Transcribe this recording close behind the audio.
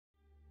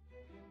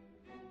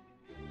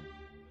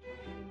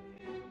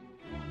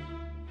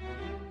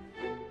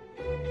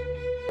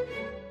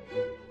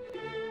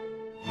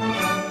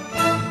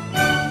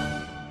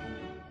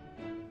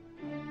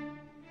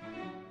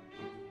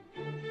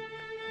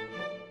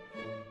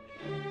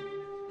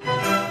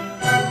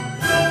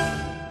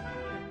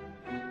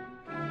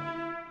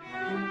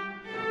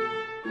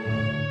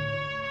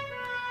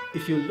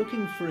If you're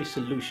looking for a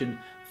solution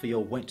for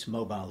your wet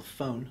mobile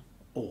phone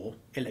or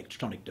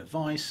electronic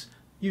device,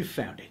 you've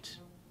found it.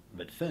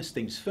 But first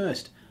things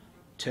first,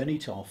 turn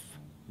it off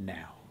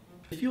now.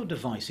 If your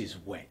device is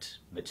wet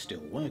but still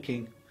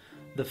working,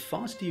 the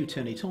faster you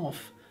turn it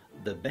off,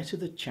 the better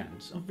the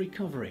chance of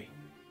recovery.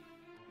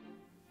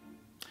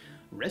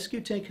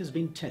 RescueTec has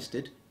been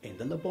tested in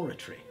the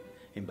laboratory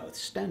in both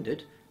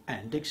standard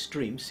and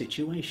extreme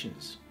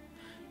situations,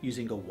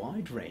 using a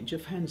wide range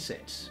of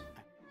handsets,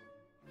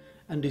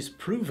 and is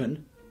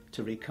proven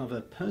to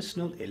recover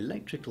personal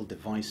electrical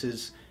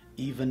devices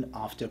even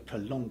after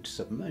prolonged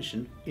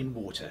submersion in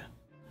water.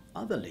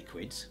 Other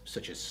liquids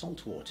such as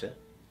salt water,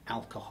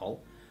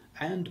 alcohol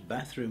and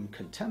bathroom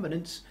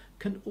contaminants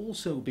can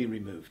also be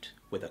removed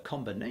with a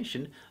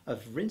combination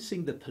of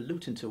rinsing the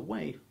pollutant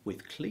away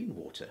with clean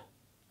water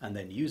and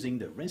then using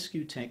the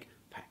RescueTec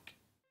pack.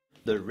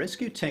 The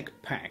RescueTec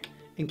pack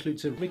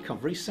includes a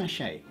recovery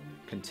sachet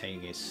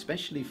containing a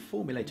specially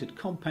formulated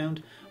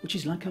compound which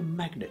is like a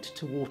magnet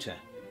to water.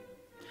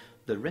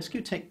 The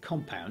RescueTec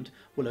compound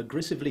will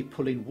aggressively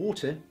pull in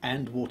water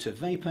and water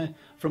vapour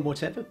from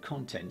whatever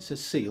contents are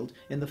sealed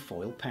in the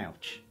foil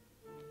pouch.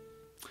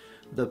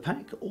 The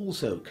pack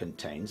also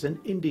contains an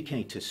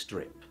indicator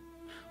strip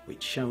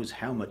which shows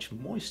how much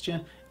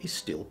moisture is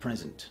still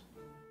present.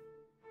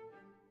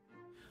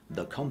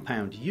 The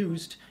compound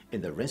used in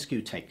the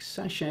RescueTec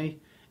sachet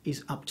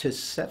is up to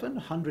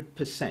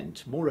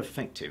 700% more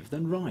effective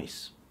than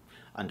rice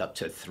and up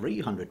to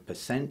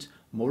 300%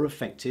 more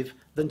effective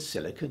than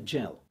silica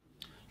gel.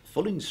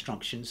 Full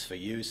instructions for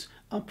use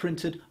are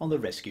printed on the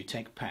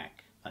RescueTec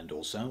pack and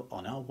also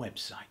on our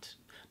website.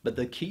 But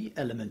the key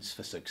elements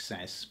for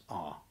success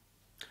are: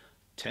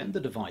 turn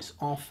the device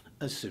off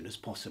as soon as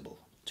possible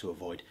to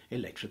avoid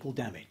electrical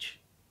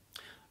damage.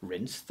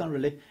 Rinse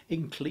thoroughly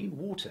in clean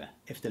water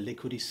if the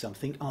liquid is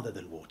something other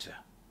than water.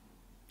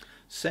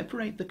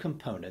 Separate the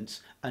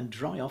components and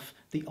dry off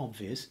the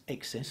obvious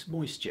excess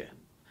moisture.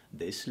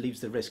 This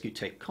leaves the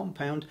RescueTec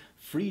compound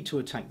free to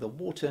attack the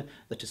water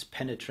that has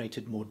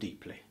penetrated more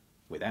deeply,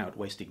 without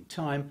wasting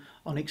time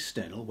on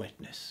external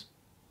wetness.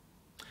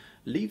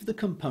 Leave the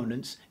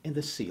components in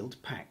the sealed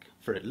pack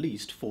for at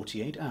least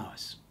 48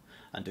 hours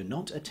and do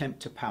not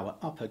attempt to power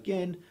up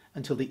again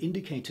until the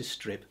indicator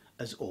strip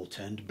has all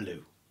turned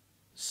blue.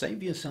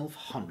 Save yourself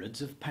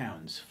hundreds of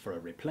pounds for a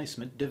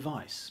replacement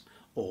device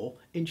or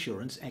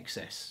insurance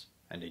excess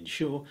and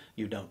ensure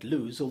you don't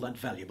lose all that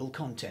valuable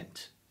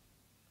content.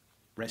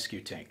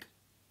 RescueTec,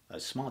 a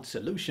smart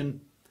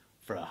solution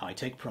for a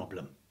high-tech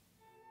problem.